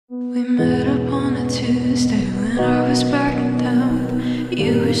We met up on a Tuesday when I was backing down.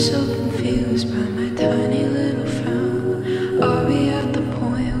 You were so confused by my tiny little frown. Are we at the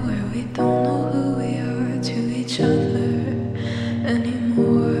point where we don't know who we are to each other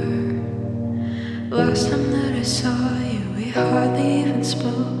anymore? Last time that I saw you, we hardly even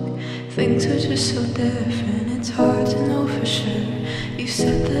spoke. Things were just so different, it's hard to know for sure. You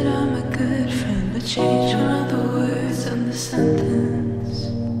said that I'm a good friend, but changed one of the words in the sentence.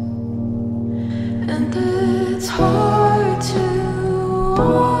 And it's hard to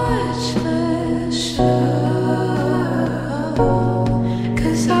watch this show,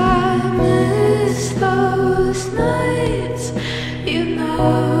 'cause I miss those nights, you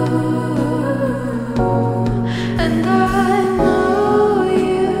know. And I know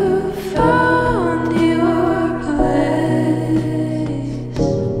you found your place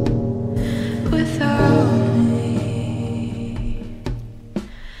without me.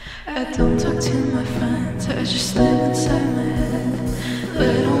 I don't talk to my friends, I just live inside my head.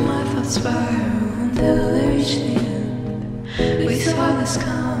 Let all my thoughts spiral until they reach the end. We saw this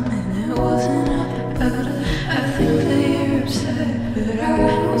coming, it wasn't about it. I think that you're upset, but I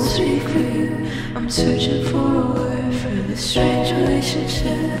won't speak for you. I'm searching for a word for this strange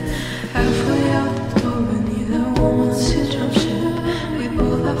relationship. Halfway out